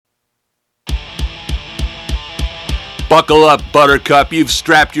Buckle up, Buttercup. You've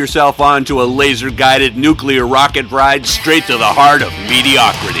strapped yourself onto a laser-guided nuclear rocket ride straight to the heart of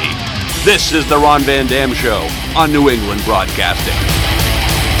mediocrity. This is the Ron Van Dam Show on New England Broadcasting.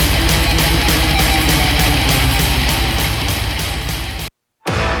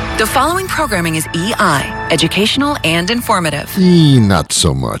 The following programming is EI, educational and informative. Not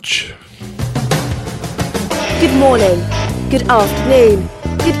so much. Good morning, good afternoon,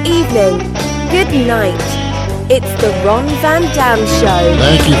 good evening, good night. It's the Ron Van Dam Show.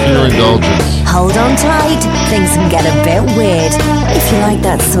 Thank you for your indulgence. Hold on tight, things can get a bit weird, if you like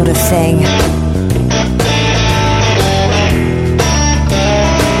that sort of thing.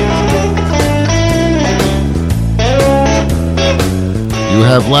 You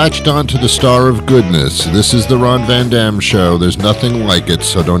have latched on to the star of goodness. This is the Ron Van Dam Show. There's nothing like it,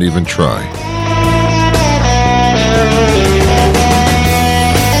 so don't even try.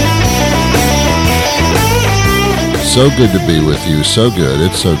 So good to be with you. So good.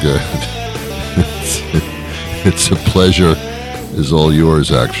 It's so good. It's a pleasure. Is all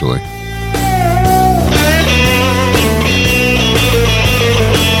yours, actually.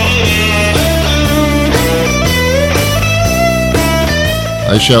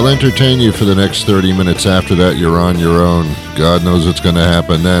 I shall entertain you for the next 30 minutes. After that, you're on your own. God knows what's going to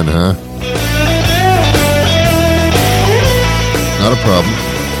happen then, huh? Not a problem.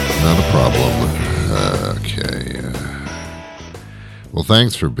 Not a problem. Okay. Well,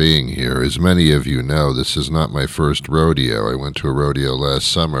 thanks for being here. As many of you know, this is not my first rodeo. I went to a rodeo last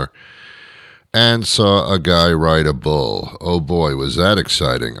summer and saw a guy ride a bull. Oh boy, was that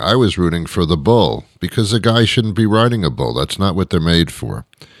exciting. I was rooting for the bull because a guy shouldn't be riding a bull. That's not what they're made for.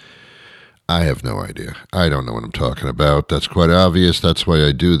 I have no idea. I don't know what I'm talking about. That's quite obvious. That's why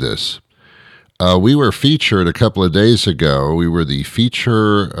I do this. We were featured a couple of days ago. We were the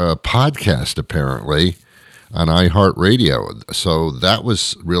feature podcast, apparently, on iHeartRadio. So that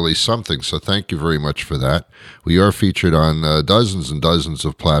was really something. So thank you very much for that. We are featured on dozens and dozens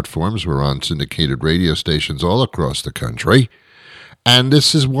of platforms. We're on syndicated radio stations all across the country. And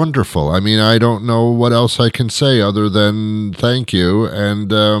this is wonderful. I mean, I don't know what else I can say other than thank you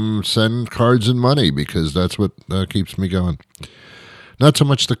and send cards and money because that's what keeps me going. Not so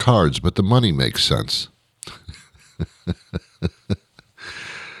much the cards, but the money makes sense.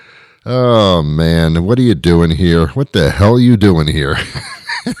 Oh, man, what are you doing here? What the hell are you doing here?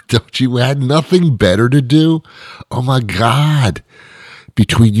 Don't you had nothing better to do? Oh, my God.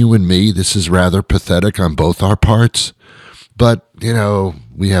 Between you and me, this is rather pathetic on both our parts. But, you know,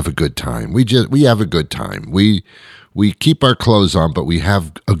 we have a good time. We have a good time. We keep our clothes on, but we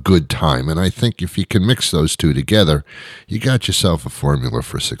have a good time. And I think if you can mix those two together, you got yourself a formula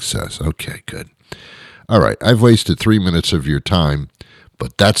for success. Okay, good. All right, I've wasted 3 minutes of your time.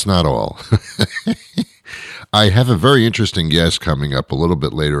 But that's not all. I have a very interesting guest coming up a little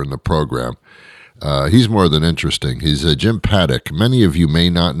bit later in the program. He's more than interesting. He's Jim Paddock. Many of you may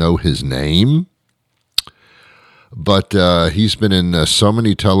not know his name, but he's been in so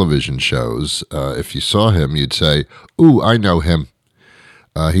many television shows. If you saw him, you'd say, ooh, I know him.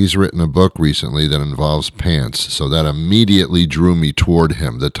 He's written a book recently that involves pants, so that immediately drew me toward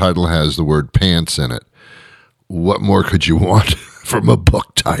him. The title has the word pants in it. What more could you want from a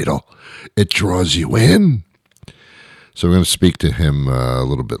book title? It draws you in. So we're going to speak to him a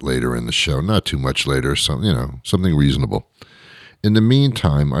little bit later in the show. Not too much later, something reasonable. In the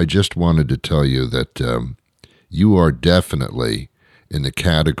meantime, I just wanted to tell you that you are definitely in the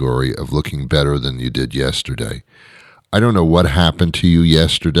category of looking better than you did yesterday. I don't know what happened to you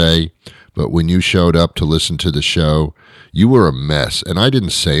yesterday, but when you showed up to listen to the show, you were a mess, and I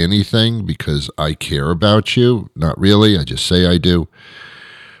didn't say anything because I care about you. Not really, I just say I do.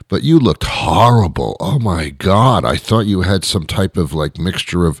 But you looked horrible. Oh, my God. I thought you had some type of,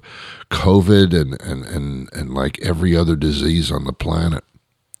 mixture of COVID and like every other disease on the planet.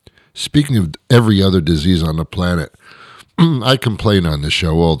 Speaking of every other disease on the planet, I complain on this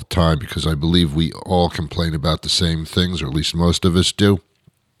show all the time because I believe we all complain about the same things, or at least most of us do.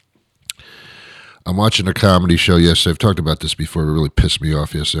 I'm watching a comedy show yesterday. I've talked about this before. It really pissed me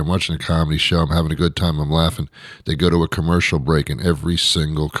off yesterday. I'm watching a comedy show. I'm having a good time. I'm laughing. They go to a commercial break, and every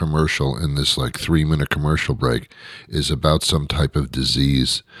single commercial in this 3-minute commercial break is about some type of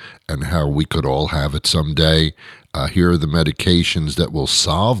disease and how we could all have it someday. Here are the medications that will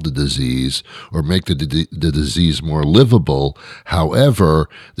solve the disease or make the disease more livable. However,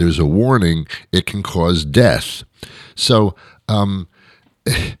 there's a warning. It can cause death. So,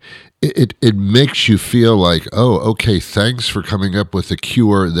 It makes you feel like, oh, okay, thanks for coming up with a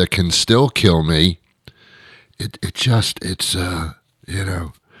cure that can still kill me.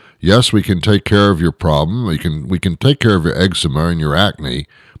 Yes, we can take care of your problem. We can take care of your eczema and your acne,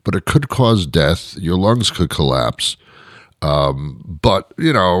 but it could cause death. Your lungs could collapse. But,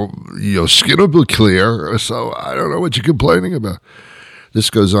 your skin will be clear, so I don't know what you're complaining about. This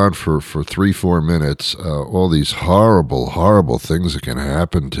goes on for 3-4 minutes, all these horrible, horrible things that can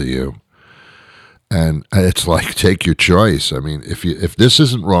happen to you. And it's like, take your choice. I mean, if this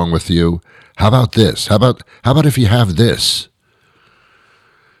isn't wrong with you, how about this? How about if you have this?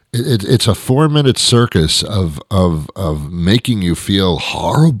 It's a 4-minute circus of making you feel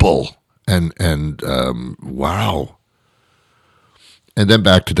horrible and wow. And then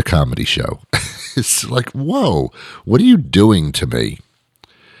back to the comedy show. It's like, whoa, what are you doing to me?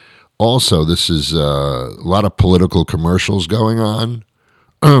 Also, this is a lot of political commercials going on.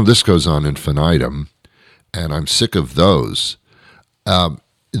 This goes on infinitum, and I'm sick of those.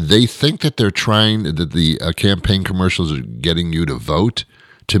 They think that the campaign commercials are getting you to vote.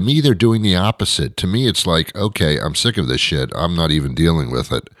 To me, they're doing the opposite. To me, it's like, okay, I'm sick of this shit. I'm not even dealing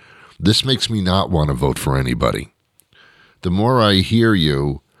with it. This makes me not want to vote for anybody. The more I hear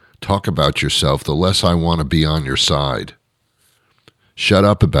you talk about yourself, the less I want to be on your side. Shut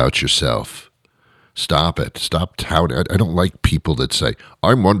up about yourself. Stop it. Stop touting. I don't like people that say,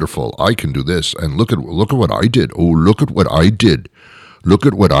 I'm wonderful. I can do this. And look at what I did. Oh, look at what I did. Look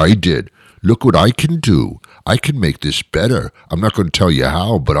at what I did. Look what I can do. I can make this better. I'm not going to tell you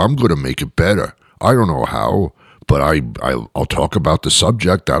how, but I'm going to make it better. I don't know how, but I'll talk about the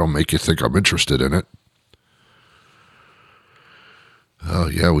subject. That'll make you think I'm interested in it. Oh,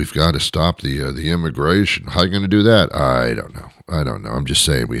 yeah, we've got to stop the immigration. How are you going to do that? I don't know. I'm just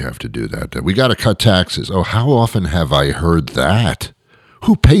saying we have to do that. We got to cut taxes. Oh, how often have I heard that?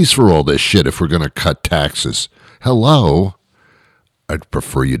 Who pays for all this shit if we're going to cut taxes? Hello? I'd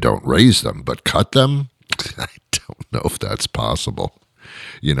prefer you don't raise them, but cut them? I don't know if that's possible.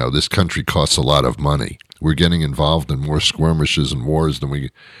 This country costs a lot of money. We're getting involved in more skirmishes and wars than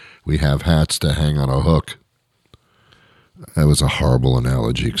we have hats to hang on a hook. That was a horrible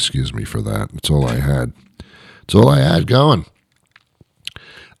analogy. Excuse me for that. That's all I had. It's all I had going.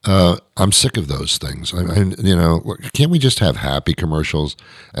 I'm sick of those things. Can't we just have happy commercials?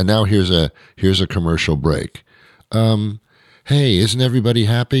 And now here's a commercial break. Hey, isn't everybody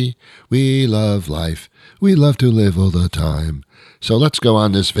happy? We love life. We love to live all the time. So let's go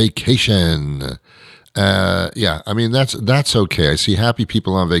on this vacation. That's okay. I see happy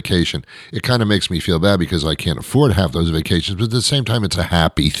people on vacation. It kind of makes me feel bad because I can't afford to have those vacations, but at the same time, it's a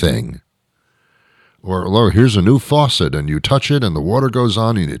happy thing. Or here's a new faucet, and you touch it, and the water goes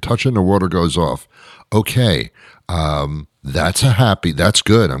on, and you touch it, and the water goes off. Okay, that's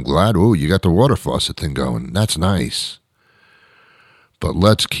good. I'm glad. Oh, you got the water faucet thing going. That's nice. But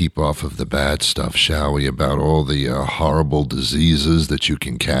let's keep off of the bad stuff, shall we, about all the horrible diseases that you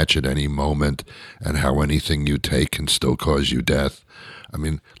can catch at any moment and how anything you take can still cause you death. I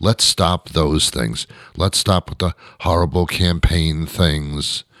mean, let's stop those things. Let's stop with the horrible campaign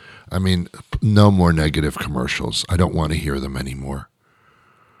things. I mean, no more negative commercials. I don't want to hear them anymore.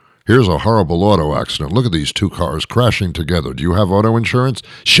 Here's a horrible auto accident. Look at these two cars crashing together. Do you have auto insurance?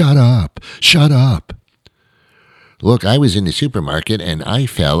 Shut up. Shut up. Look, I was in the supermarket and I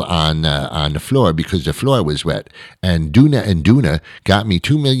fell on the floor because the floor was wet. And Duna got me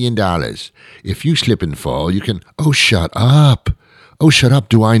 $2 million. If you slip and fall, you can... Oh, shut up. Oh, shut up.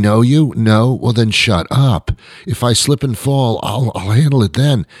 Do I know you? No? Well, then shut up. If I slip and fall, I'll handle it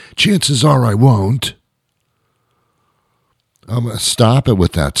then. Chances are I won't. Stop it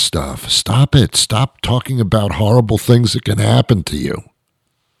with that stuff. Stop it. Stop talking about horrible things that can happen to you.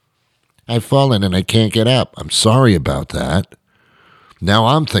 I've fallen and I can't get up. I'm sorry about that. Now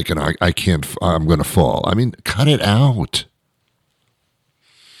I'm thinking I'm going to fall. I mean, cut it out.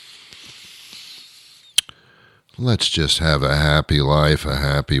 Let's just have a happy life, a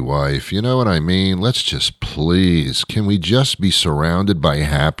happy wife. You know what I mean? Let's just please. Can we just be surrounded by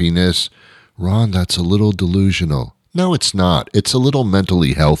happiness? Ron, that's a little delusional. No, it's not. It's a little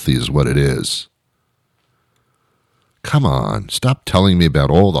mentally healthy is what it is. Come on, stop telling me about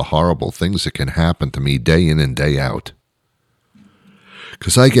all the horrible things that can happen to me day in and day out.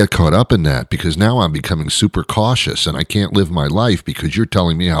 Because I get caught up in that because now I'm becoming super cautious and I can't live my life because you're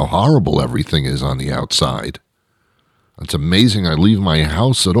telling me how horrible everything is on the outside. It's amazing I leave my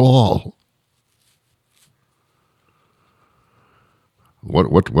house at all.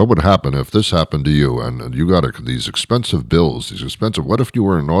 What would happen if this happened to you and you got these expensive bills, what if you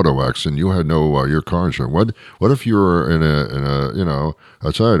were in an auto accident, you had no your car insurance? What if you were in a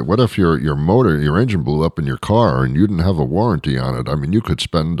outside? What if your engine blew up in your car and you didn't have a warranty on it? I mean, you could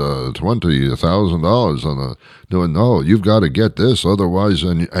spend $20,000 on no, you've got to get this, otherwise,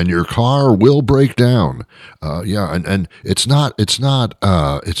 and your car will break down. And it's not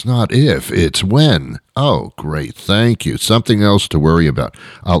if, it's when. Oh, great, thank you. Something else to worry about.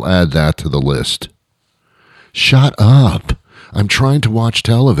 I'll add that to the list. Shut up. I'm trying to watch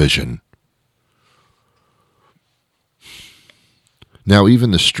television. Now,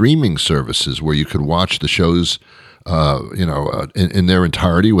 even the streaming services where you could watch the shows in their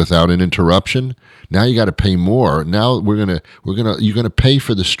entirety without an interruption, now you got to pay more. Now you're going to pay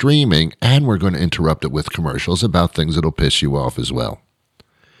for the streaming, and we're going to interrupt it with commercials about things that'll piss you off as well.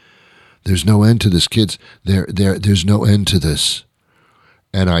 There's no end to this, kids. There's no end to this.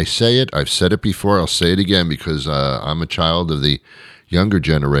 And I say it, I've said it before, I'll say it again because I'm a child of the younger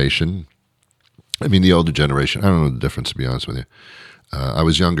generation. I mean, the older generation. I don't know the difference, to be honest with you. I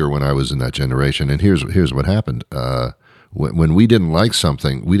was younger when I was in that generation, and here's what happened. When we didn't like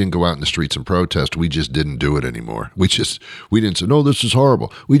something, we didn't go out in the streets and protest. We just didn't do it anymore. We didn't say, no, this is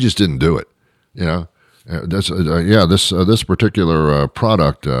horrible. We just didn't do it, This particular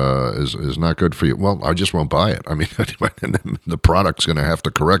product is not good for you. Well, I just won't buy it. I mean, the product's going to have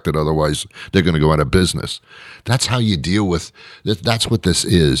to correct it. Otherwise, they're going to go out of business. That's how you deal with. That's what this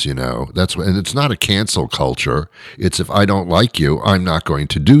is. And it's not a cancel culture. It's if I don't like you, I'm not going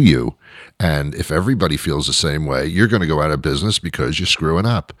to do you. And if everybody feels the same way, you're going to go out of business because you're screwing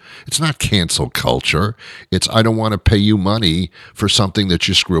up. It's not cancel culture. It's I don't want to pay you money for something that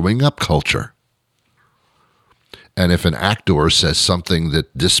you're screwing up culture. And if an actor says something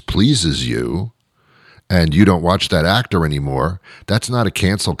that displeases you and you don't watch that actor anymore, that's not a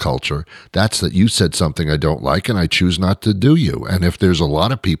cancel culture. That's that you said something I don't like and I choose not to do you. And if there's a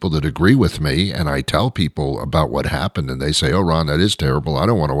lot of people that agree with me and I tell people about what happened and they say, oh, Ron, that is terrible. I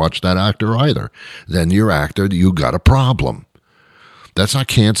don't want to watch that actor either. Then your actor, you got a problem. That's not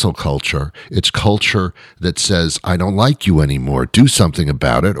cancel culture. It's culture that says, I don't like you anymore. Do something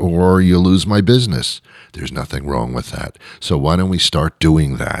about it or you lose my business. There's nothing wrong with that. So why don't we start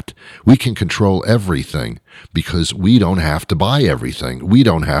doing that? We can control everything because we don't have to buy everything. We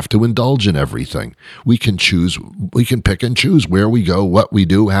don't have to indulge in everything. We can pick and choose where we go, what we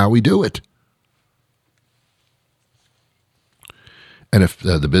do, how we do it. And if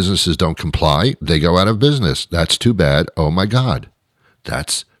the businesses don't comply, they go out of business. That's too bad. Oh my God.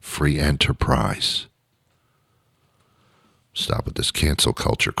 That's free enterprise. Stop with this cancel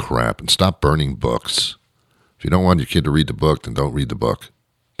culture crap and stop burning books. If you don't want your kid to read the book, then don't read the book.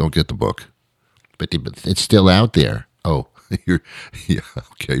 Don't get the book. But it's still out there. Oh,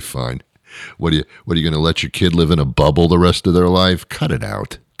 okay, fine. What are you going to let your kid live in a bubble the rest of their life? Cut it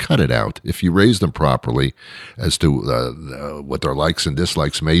out. Cut it out. If you raise them properly as to what their likes and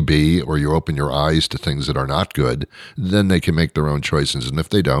dislikes may be, or you open your eyes to things that are not good, then they can make their own choices. And if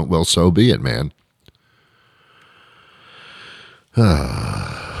they don't, well, so be it, man.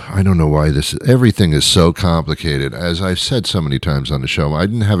 I don't know why everything is so complicated. As I've said so many times on the show, I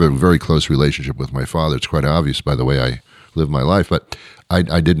didn't have a very close relationship with my father. It's quite obvious by the way I live my life, but I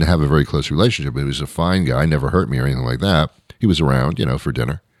didn't have a very close relationship. He was a fine guy, never hurt me or anything like that. He was around, for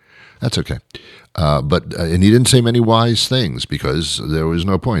dinner. That's okay. And he didn't say many wise things because there was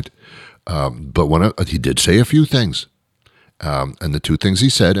no point. But he did say a few things. And the two things he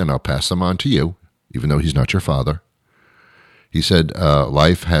said, and I'll pass them on to you, even though he's not your father. He said,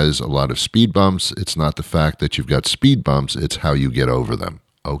 life has a lot of speed bumps. It's not the fact that you've got speed bumps. It's how you get over them.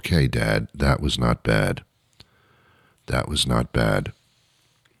 Okay, Dad, that was not bad. That was not bad.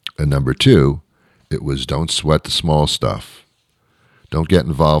 And number two, it was don't sweat the small stuff. Don't get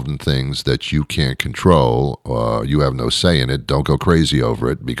involved in things that you can't control. You have no say in it. Don't go crazy over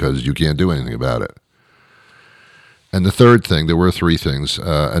it because you can't do anything about it. And the third thing, there were three things,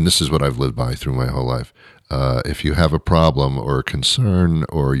 and this is what I've lived by through my whole life. If you have a problem or a concern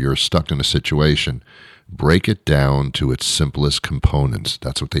or you're stuck in a situation, break it down to its simplest components.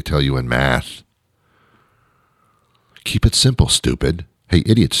 That's what they tell you in math. Keep it simple, stupid. Hey,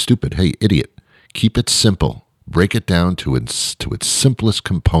 idiot, stupid. Hey, idiot. Keep it simple. Break it down to its simplest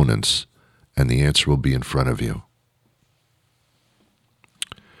components, and the answer will be in front of you.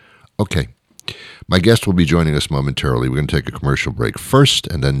 Okay. My guest will be joining us momentarily. We're going to take a commercial break first,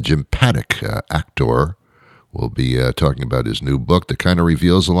 and then Jim Paddock, actor, will be talking about his new book that kind of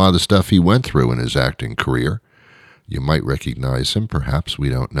reveals a lot of the stuff he went through in his acting career. You might recognize him, perhaps. We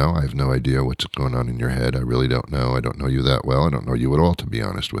don't know. I have no idea what's going on in your head. I really don't know. I don't know you that well. I don't know you at all, to be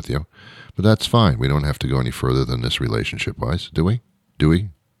honest with you. But that's fine. We don't have to go any further than this relationship-wise, do we? Do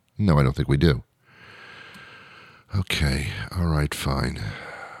we? No, I don't think we do. Okay. All right, fine.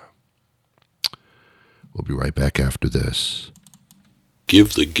 We'll be right back after this.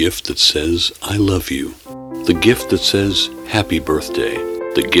 Give the gift that says, I love you. The gift that says, happy birthday.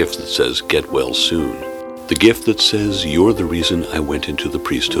 The gift that says, get well soon. The gift that says, you're the reason I went into the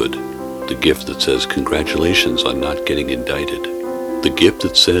priesthood. The gift that says, congratulations on not getting indicted. The gift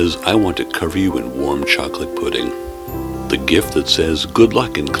that says, I want to cover you in warm chocolate pudding. The gift that says, good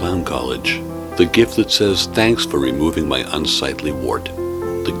luck in clown college. The gift that says, thanks for removing my unsightly wart.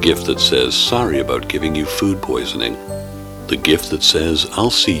 The gift that says, sorry about giving you food poisoning. The gift that says, I'll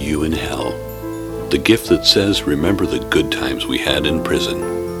see you in hell. The gift that says, remember the good times we had in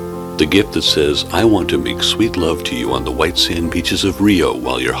prison. The gift that says, I want to make sweet love to you on the white sand beaches of Rio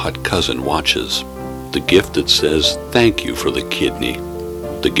while your hot cousin watches. The gift that says, thank you for the kidney.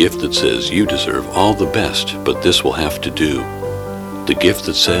 The gift that says, you deserve all the best, but this will have to do. The gift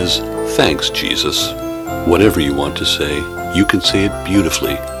that says, thanks, Jesus. Whatever you want to say, you can say it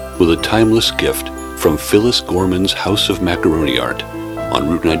beautifully with a timeless gift from Phyllis Gorman's House of Macaroni Art on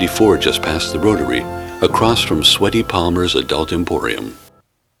Route 94 just past the Rotary, across from Sweaty Palmer's Adult Emporium.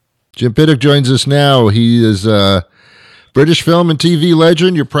 Jim Paddock joins us now. He is a British film and TV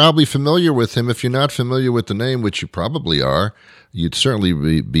legend. You're probably familiar with him. If you're not familiar with the name, which you probably are, you'd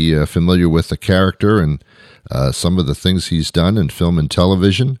certainly be familiar with the character and some of the things he's done in film and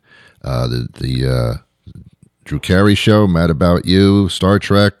television. The Drew Carey Show, Mad About You, Star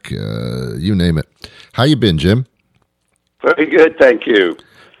Trek, you name it. How you been, Jim? Very good, thank you.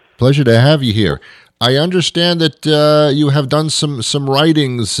 Pleasure to have you here. I understand that you have done some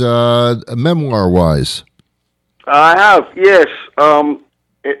writings, memoir-wise. I have, yes.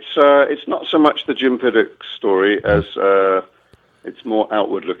 It's not so much the Jim Paddock story as it's more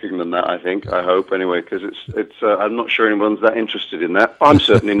outward-looking than that. I think. I hope anyway, because it's. I'm not sure anyone's that interested in that. I'm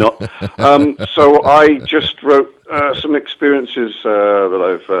certainly not. So I just wrote some experiences that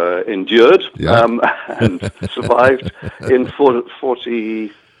I've endured and survived in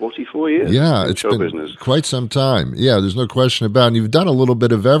 44 years. Yeah, in it's show been business. Quite some time. Yeah, there's no question about it. And you've done a little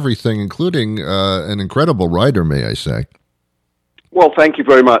bit of everything, including an incredible writer, may I say. Well, thank you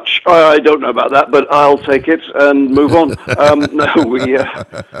very much. I don't know about that, but I'll take it and move on. I've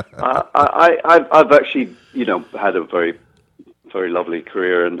actually, had a very, very lovely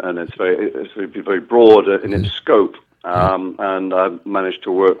career, and it's very broad in its scope. And I've managed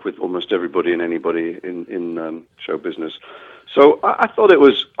to work with almost everybody and anybody in show business. So I thought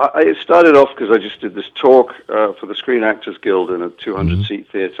it started off because I just did this talk for the Screen Actors Guild in a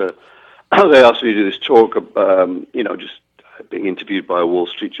 200-seat theater. They asked me to do this talk, just being interviewed by a Wall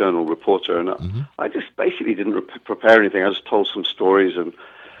Street Journal reporter, and I just basically didn't prepare anything. I just told some stories, and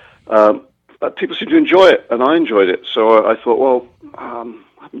people seemed to enjoy it, and I enjoyed it. So I thought, well, I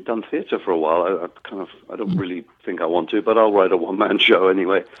haven't done theatre for a while. I don't really think I want to, but I'll write a one-man show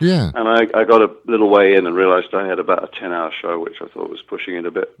anyway. Yeah. And I got a little way in and realized I had about a 10-hour show, which I thought was pushing it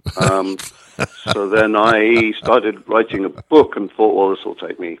a bit. So then I started writing a book and thought, well, this will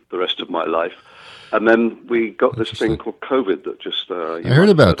take me the rest of my life. And then we got this thing called COVID that just... I heard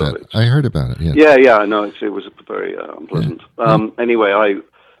about that. I heard about it, yeah. Yeah, I know. It was very unpleasant. Yeah. Anyway,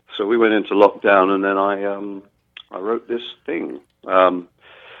 so we went into lockdown, and then I wrote this thing. And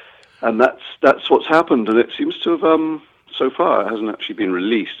that's what's happened, and it seems to have, so far, it hasn't actually been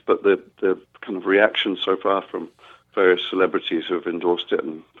released, but the kind of reaction so far from various celebrities who have endorsed it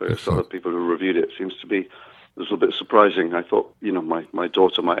and various other people who reviewed it seems to be a little bit surprising. I thought, my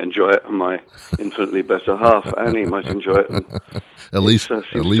daughter might enjoy it, and my infinitely better half, Annie, might enjoy it. And at least there.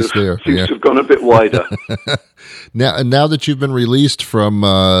 Seems to have gone a bit wider. Now that you've been released from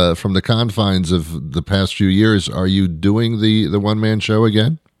the confines of the past few years, are you doing the one-man show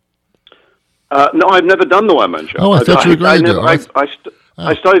again? No, I've never done the one-man show. Oh, I thought you were going to.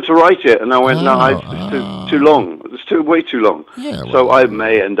 I started to write it, and I went, it's too long. It's way too long. Yeah, well, so I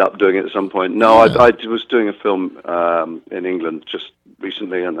may end up doing it at some point. No, yeah. I was doing a film in England just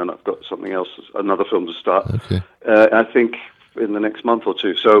recently, and then I've got something else, another film to start. Okay. I think in the next month or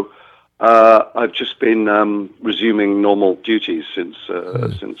two. So I've just been resuming normal duties since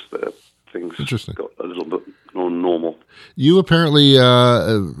the things got a little bit more normal. You apparently,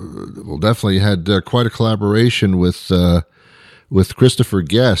 definitely had quite a collaboration with Christopher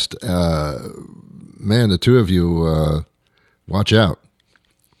Guest. Man, the two of you, watch out.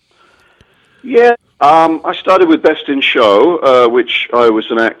 Yeah, I started with Best in Show, which I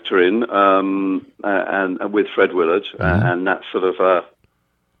was an actor in, and with Fred Willard, and that sort of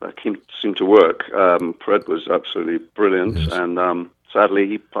seemed to work. Fred was absolutely brilliant, and sadly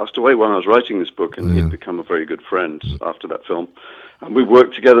he passed away when I was writing this book, and he'd become a very good friend after that film. And we've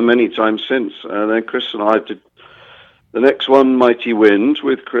worked together many times since. And then Chris and I did the next one, Mighty Wind,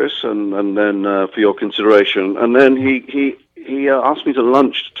 with Chris, and then For Your Consideration. And then he asked me to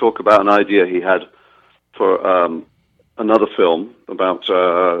lunch to talk about an idea he had for another film about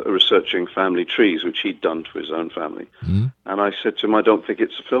researching family trees, which he'd done to his own family. And I said to him, I don't think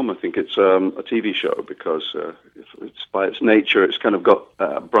it's a film, I think it's a TV show, because it's by its nature, it's kind of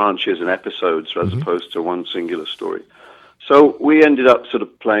got branches and episodes as opposed to one singular story. So we ended up sort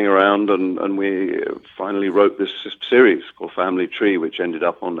of playing around, and we finally wrote this series called Family Tree, which ended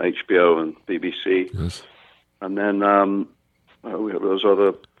up on HBO and BBC. Yes. And then it was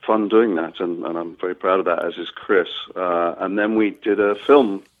rather fun doing that, and I'm very proud of that, as is Chris. And then we did a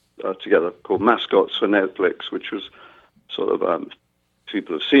film together called Mascots for Netflix, which was sort of,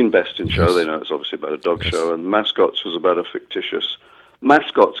 people have seen Best in Show, they know it's obviously about a dog show, and Mascots was about a fictitious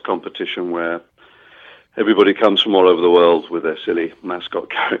mascots competition where everybody comes from all over the world with their silly mascot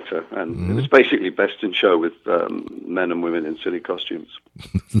character, and it's basically Best in Show with men and women in silly costumes.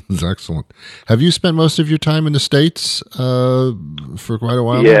 That's excellent. Have you spent most of your time in the States for quite a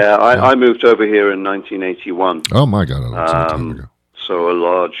while? Yeah, I moved over here in 1981. Oh my God, that's a long time ago. So a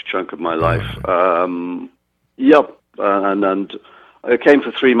large chunk of my life. Yep, and I came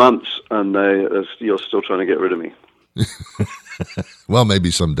for 3 months, and you're still trying to get rid of me. Well, maybe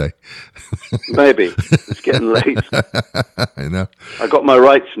someday. Maybe. It's getting late. I know. I got my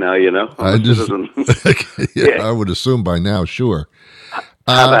rights now, you know. I'm a citizen. Yeah, I would assume by now, sure.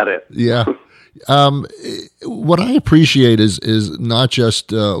 How about it? Yeah. What I appreciate is not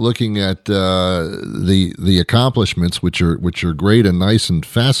just looking at the accomplishments, which are great and nice and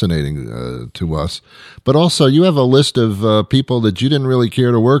fascinating to us, but also you have a list of people that you didn't really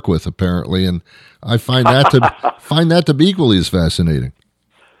care to work with, apparently, and I find that to be equally as fascinating.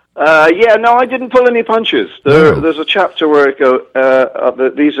 Yeah, no, I didn't pull any punches. There's a chapter where I go,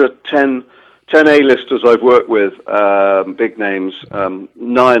 these are 10 A-listers I've worked with, big names.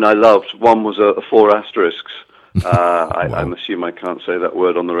 9 I loved. One was a 4 asterisks. I assume I can't say that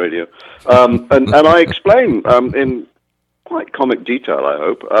word on the radio. And I explain in quite comic detail, I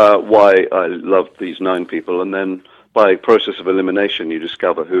hope, why I loved these 9 people. And then by process of elimination, you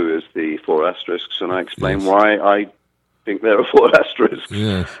discover who is the 4 asterisks. And I explain why I think there are 4 asterisks.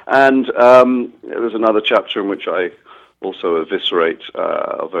 Yes. And there's another chapter in which I also eviscerate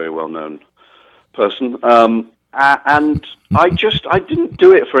a very well-known person, and I didn't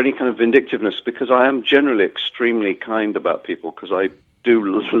do it for any kind of vindictiveness, because I am generally extremely kind about people, because I do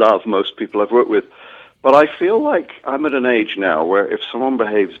love most people I've worked with, but I feel like I'm at an age now where if someone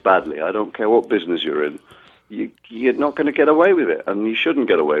behaves badly, I don't care what business you're in, you're not going to get away with it, and you shouldn't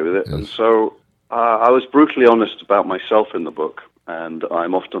get away with it. Yes. And so I was brutally honest about myself in the book, and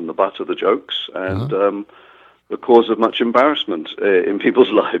I'm often the butt of the jokes, and the cause of much embarrassment in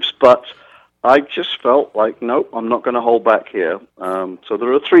people's lives, but I just felt like, nope, I'm not going to hold back here. So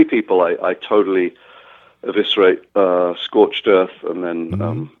there are 3 people I totally eviscerate, scorched earth, and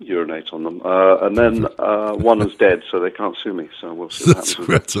then urinate on them. And then one is dead, so they can't sue me. So we'll see what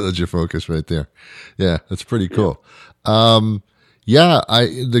happens. That's your focus right there. Yeah, that's pretty cool. The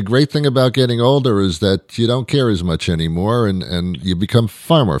great thing about getting older is that you don't care as much anymore, and you become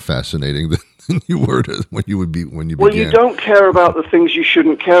far more fascinating than you were when you began. Well, you don't care about the things you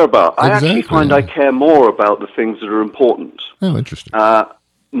shouldn't care about. I actually find I care more about the things that are important. Oh, interesting.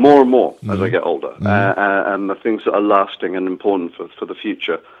 More and more as I get older, and the things that are lasting and important for the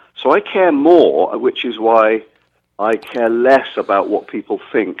future. So I care more, which is why I care less about what people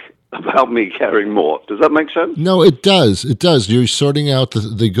think about me caring more. Does that make sense? No, it does. It does. You're sorting out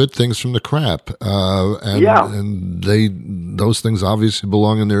the good things from the crap, and those things obviously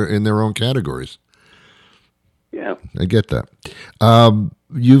belong in their own categories. Yeah, I get that.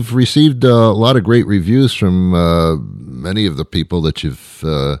 You've received a lot of great reviews from many of the people that you've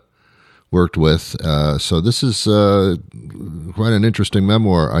worked with. So this is quite an interesting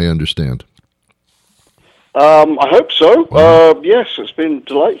memoir, I understand. I hope so. Yes, it's been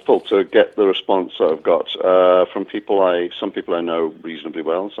delightful to get the response I've got from some people I know reasonably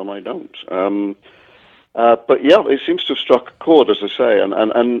well, and some I don't. But yeah, it seems to have struck a chord, as I say,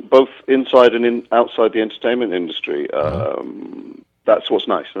 and both inside and outside the entertainment industry. That's what's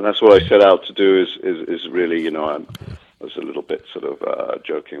nice, and that's what I set out to do. Is really, I was a little bit sort of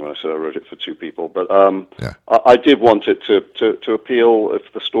joking when I said I wrote it for 2 people, but I did want it to appeal,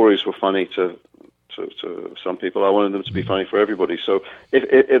 if the stories were funny, to to some people. I wanted them to be funny for everybody. So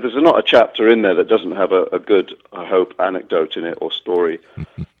if there's not a chapter in there that doesn't have a good, I hope, anecdote in it or story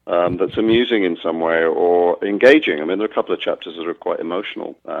that's amusing in some way or engaging. I mean, there are a couple of chapters that are quite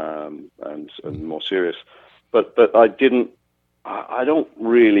emotional and more serious. But I don't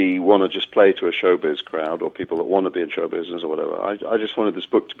really want to just play to a showbiz crowd or people that want to be in show business or whatever. I just wanted this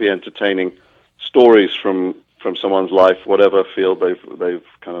book to be entertaining stories from someone's life, whatever field they've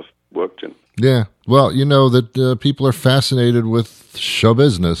kind of worked in. Yeah. Well, you know that people are fascinated with show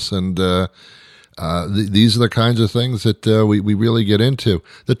business, and these are the kinds of things that we really get into.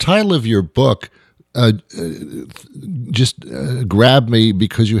 The title of your book just grabbed me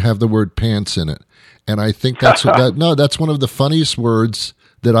because you have the word pants in it. And I think that's that's one of the funniest words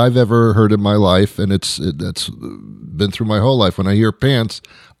that I've ever heard in my life, and that's been through my whole life. When I hear pants,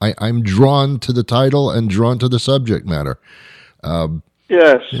 I'm drawn to the title and drawn to the subject matter.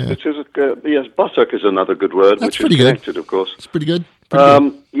 Yes, it is. Yes, buttock is another good word, That's which is connected, of course. It's pretty good. Pretty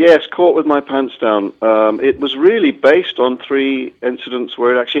good. Yes, Caught with My Pants Down. It was really based on 3 incidents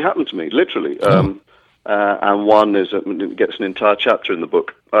where it actually happened to me, literally. And one gets an entire chapter in the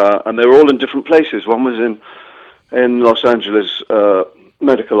book, and they were all in different places. One was in Los Angeles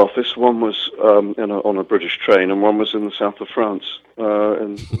medical office, one was on a British train, and one was in the south of France,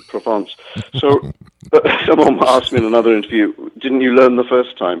 in Provence. So someone asked me in another interview, "Didn't you learn the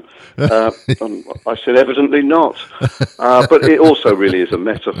first time?" And I said, "Evidently not." But it also really is a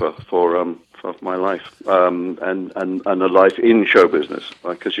metaphor for my life and a life in show business,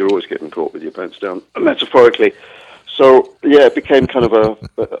 because you're always getting caught with your pants down, metaphorically. So yeah, it became kind of an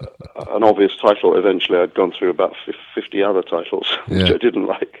obvious title. Eventually, I'd gone through about 50 other titles, which I didn't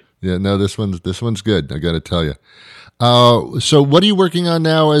like. Yeah, no, this one's good. I got to tell you. So, what are you working on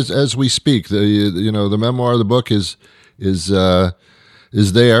now as we speak? The memoir, the book is there.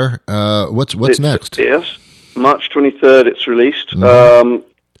 What's next? Yes, March 23rd. It's released. Mm-hmm.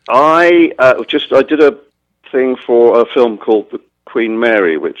 I did a thing for a film called The Queen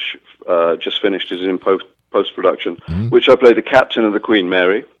Mary, which just finished. Is in post-production, which I played the captain of the Queen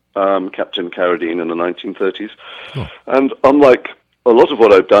Mary, Captain Carradine in the 1930s. Oh. And unlike a lot of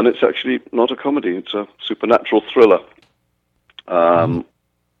what I've done, it's actually not a comedy. It's a supernatural thriller,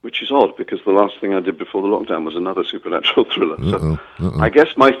 which is odd because the last thing I did before the lockdown was another supernatural thriller. So I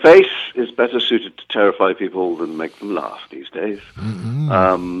guess my face is better suited to terrify people than make them laugh these days.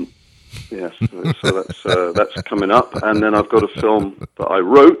 Yes, so that's coming up. And then I've got a film that I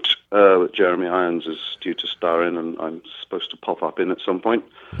wrote that Jeremy Irons is due to star in, and I'm supposed to pop up in at some point,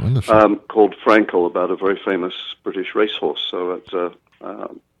 called Frankel, about a very famous British racehorse. So it's,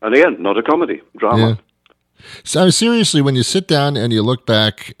 and again, not a comedy, drama. Yeah. So seriously, when you sit down and you look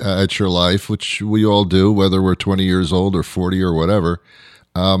back at your life, which we all do, whether we're 20 years old or 40 or whatever,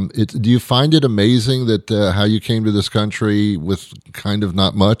 do you find it amazing that how you came to this country with kind of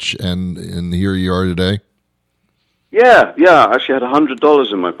not much, and here you are today? Yeah. I actually had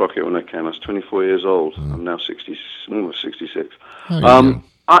 $100 in my pocket when I came. I was 24 years old. I'm now almost 66.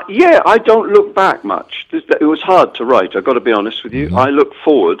 I don't look back much. It was hard to write, I've got to be honest with you. I look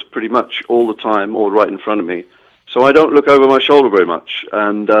forward pretty much all the time, or right in front of me. So I don't look over my shoulder very much.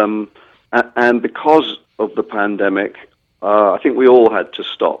 And because of the pandemic, I think we all had to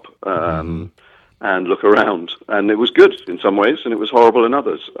stop and look around. And it was good in some ways, and it was horrible in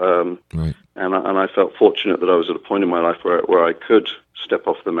others. Right. And I felt fortunate that I was at a point in my life where I could step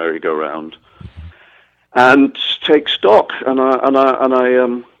off the merry-go-round and take stock. And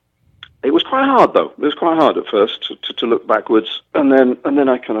it was quite hard, though. It was quite hard at first to look backwards, and then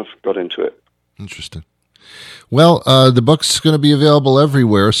I kind of got into it. Interesting. Well, the book's going to be available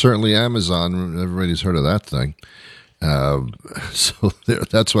everywhere. Certainly Amazon. Everybody's heard of that thing. So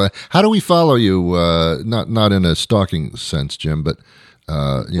that's why. How do we follow you? Not in a stalking sense, Jim, but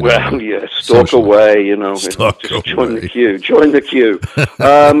stalk socially. Away. Stalk just away. Join the queue. Join the queue.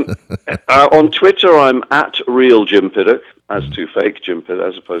 On Twitter, I'm at Real Jim Paddock, as to fake Jim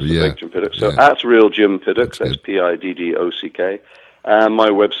Paddock, as opposed to fake Jim Paddock. So at Real Jim Paddock. That's Piddock. My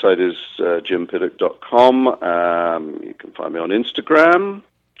website is jimpaddock.com. You can find me on Instagram.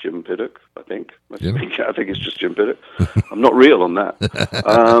 Jim Paddock, I think. I think it's just Jim Paddock. I'm not real on that.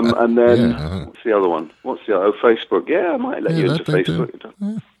 And then, what's the other one? Facebook. Yeah, I might let you into Facebook.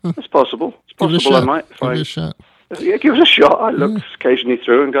 It's possible. It's possible I might. Give it a shot. Yeah, give it a shot. I look occasionally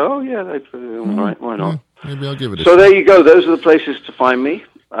through and go, all right, why not? Maybe I'll give it a shot. So there you go. Those are the places to find me.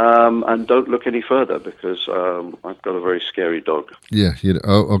 And don't look any further because I've got a very scary dog. Yeah.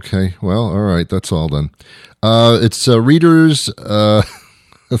 Okay. Well, all right. That's all then. It's readers...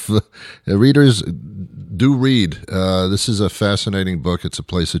 readers do read. This is a fascinating book. It's a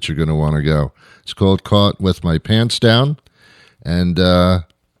place that you're going to want to go. It's called Caught with My Pants Down, and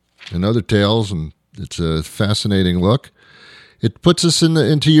other tales, and it's a fascinating look. It puts us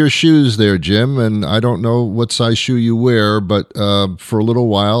into your shoes there, Jim, and I don't know what size shoe you wear, but for a little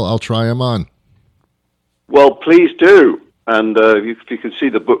while, I'll try them on. Well, please do. And if you can see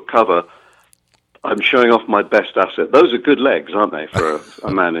the book cover, I'm showing off my best asset. Those are good legs, aren't they, for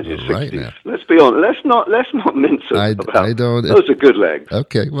a man in his 60s? Right now. Let's be honest. Let's not mince it about. I don't. Those are good legs.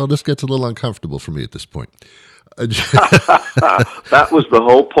 Okay, well, this gets a little uncomfortable for me at this point. That was the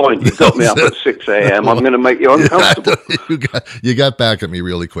whole point. You got me up at 6 a.m. I'm going to make you uncomfortable. You got back at me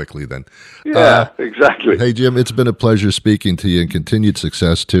really quickly then. Yeah, exactly. Hey, Jim, it's been a pleasure speaking to you, and continued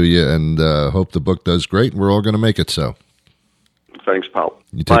success to you, and hope the book does great, and we're all going to make it so. Thanks, pal.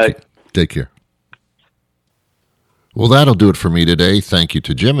 You Bye. Take care. Well, that'll do it for me today. Thank you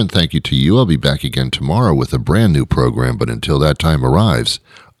to Jim, and thank you to you. I'll be back again tomorrow with a brand new program, but until that time arrives,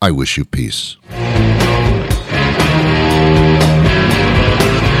 I wish you peace.